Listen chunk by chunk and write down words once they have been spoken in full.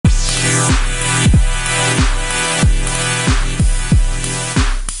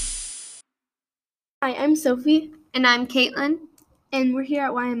Hi, I'm Sophie. And I'm Caitlin. And we're here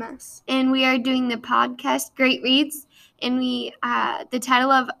at YMS. And we are doing the podcast Great Reads. And the title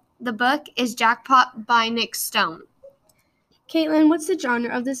of the book is Jackpot by Nick Stone. Caitlin, what's the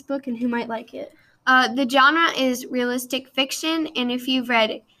genre of this book and who might like it? The genre is realistic fiction. And if you've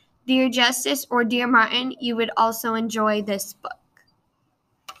read Dear Justice or Dear Martin, you would also enjoy this book.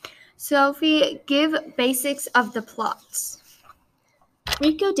 Sophie, give basics of the plots.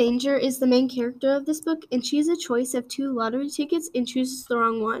 Rico Danger is the main character of this book, and she has a choice of 2 lottery tickets and chooses the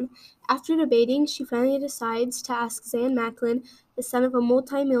wrong one. After debating, she finally decides to ask Zan Macklin, the son of a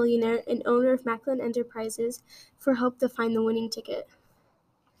multimillionaire and owner of Macklin Enterprises, for help to find the winning ticket.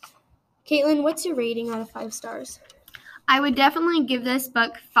 Caitlin, what's your rating out of 5 stars? I would definitely give this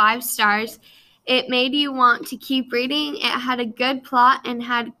book 5 stars. It made you want to keep reading. It had a good plot and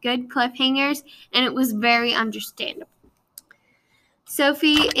had good cliffhangers, and it was very understandable.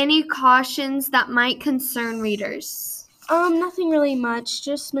 Sophie, any cautions that might concern readers? Nothing really much,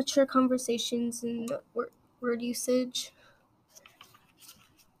 just mature conversations and word usage.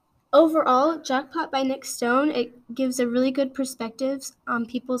 Overall, Jackpot by Nick Stone, it gives a really good perspective on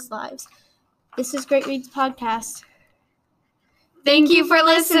people's lives. This is Great Reads Podcast. Thank you for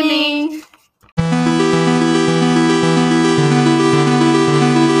listening.